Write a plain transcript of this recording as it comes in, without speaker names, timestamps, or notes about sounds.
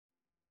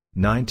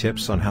9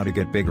 tips on how to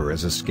get bigger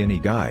as a skinny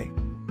guy.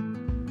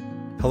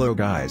 Hello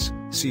guys,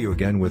 see you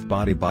again with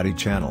Body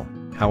channel.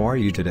 How are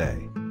you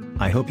today?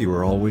 I hope you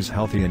are always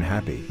healthy and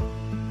happy.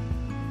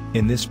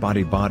 In this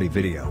body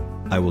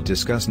video, I will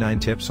discuss 9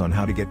 tips on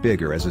how to get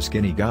bigger as a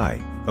skinny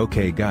guy.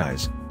 Okay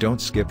guys,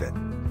 don't skip it.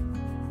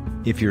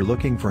 If you're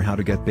looking for how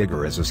to get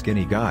bigger as a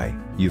skinny guy,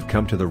 you've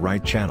come to the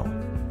right channel.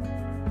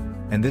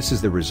 And this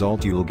is the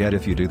result you'll get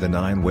if you do the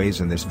 9 ways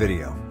in this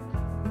video.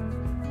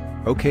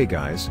 Okay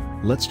guys,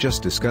 let's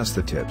just discuss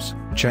the tips.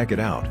 Check it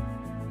out.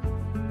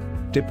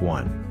 Tip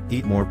 1.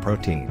 Eat more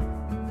protein.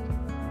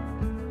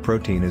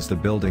 Protein is the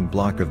building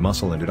block of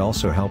muscle and it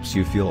also helps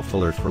you feel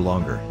fuller for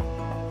longer.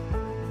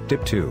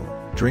 Tip 2.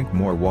 Drink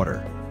more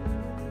water.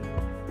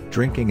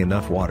 Drinking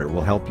enough water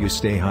will help you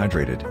stay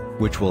hydrated,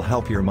 which will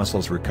help your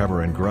muscles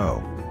recover and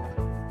grow.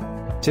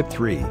 Tip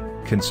 3.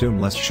 Consume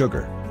less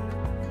sugar.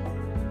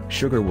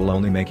 Sugar will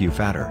only make you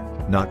fatter,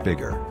 not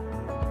bigger.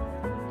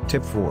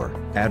 Tip 4.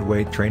 Add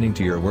weight training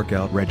to your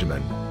workout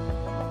regimen.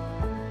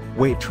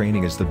 Weight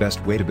training is the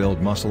best way to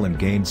build muscle and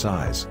gain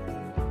size.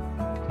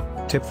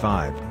 Tip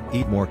 5.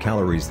 Eat more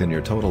calories than your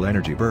total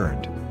energy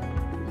burned.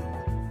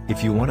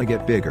 If you want to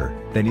get bigger,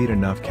 then eat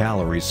enough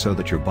calories so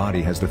that your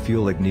body has the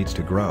fuel it needs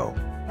to grow.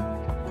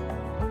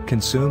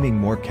 Consuming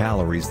more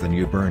calories than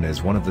you burn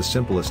is one of the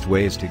simplest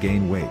ways to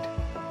gain weight.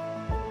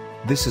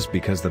 This is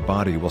because the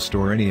body will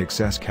store any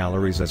excess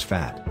calories as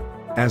fat.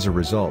 As a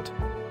result,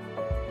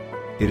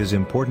 it is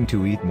important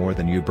to eat more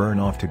than you burn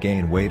off to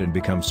gain weight and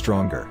become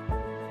stronger.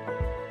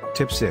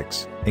 Tip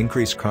 6.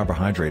 Increase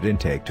carbohydrate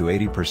intake to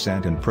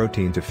 80% and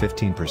protein to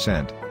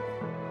 15%.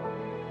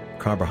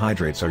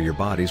 Carbohydrates are your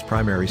body's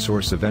primary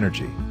source of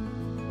energy.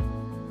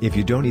 If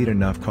you don't eat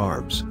enough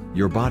carbs,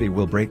 your body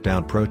will break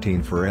down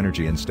protein for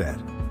energy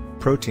instead.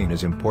 Protein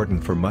is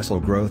important for muscle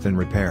growth and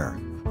repair.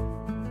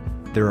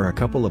 There are a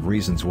couple of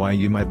reasons why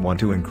you might want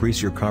to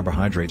increase your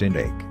carbohydrate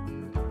intake.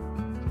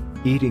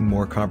 Eating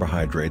more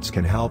carbohydrates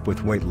can help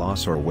with weight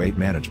loss or weight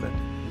management.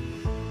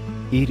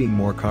 Eating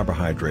more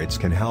carbohydrates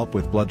can help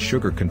with blood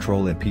sugar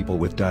control in people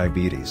with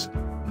diabetes.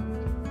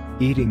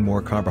 Eating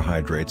more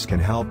carbohydrates can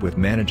help with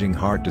managing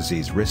heart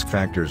disease risk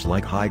factors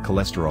like high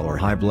cholesterol or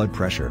high blood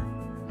pressure.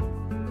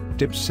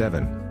 Tip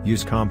 7.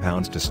 Use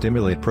compounds to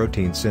stimulate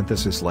protein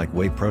synthesis like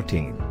whey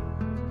protein.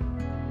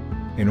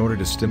 In order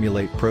to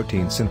stimulate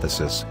protein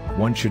synthesis,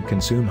 one should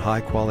consume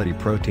high-quality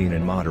protein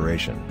in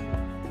moderation.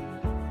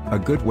 A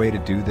good way to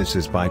do this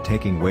is by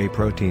taking whey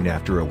protein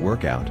after a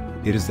workout.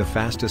 It is the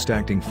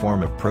fastest-acting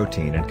form of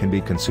protein and can be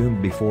consumed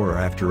before or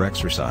after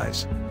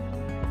exercise.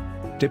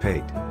 Tip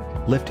 8.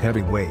 Lift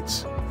heavy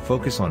weights.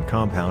 Focus on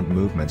compound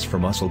movements for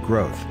muscle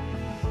growth.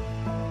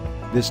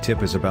 This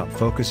tip is about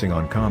focusing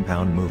on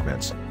compound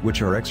movements,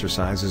 which are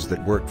exercises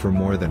that work for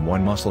more than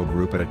one muscle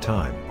group at a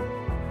time.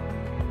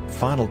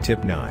 Final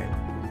tip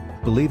 9.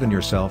 Believe in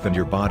yourself and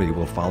your body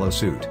will follow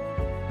suit.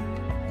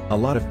 A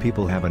lot of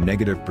people have a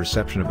negative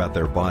perception about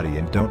their body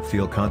and don't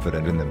feel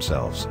confident in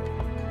themselves.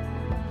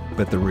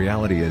 But the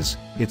reality is,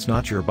 it's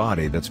not your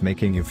body that's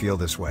making you feel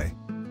this way.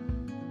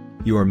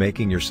 You are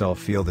making yourself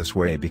feel this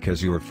way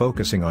because you are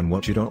focusing on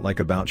what you don't like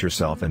about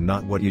yourself and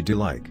not what you do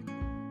like.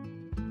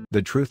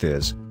 The truth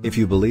is, if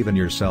you believe in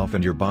yourself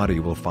and your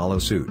body will follow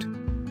suit.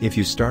 If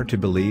you start to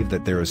believe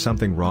that there is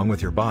something wrong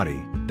with your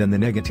body, then the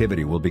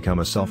negativity will become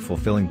a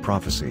self-fulfilling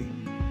prophecy.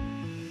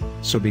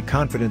 So be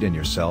confident in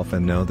yourself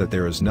and know that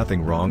there is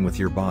nothing wrong with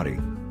your body.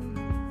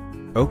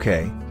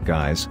 Okay,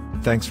 guys,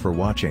 thanks for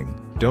watching.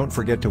 Don't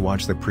forget to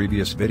watch the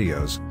previous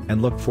videos,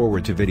 and look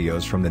forward to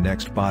videos from the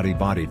next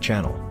Body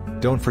channel.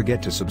 Don't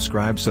forget to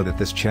subscribe so that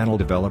this channel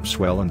develops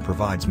well and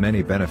provides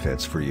many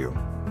benefits for you.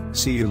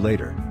 See you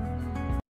later.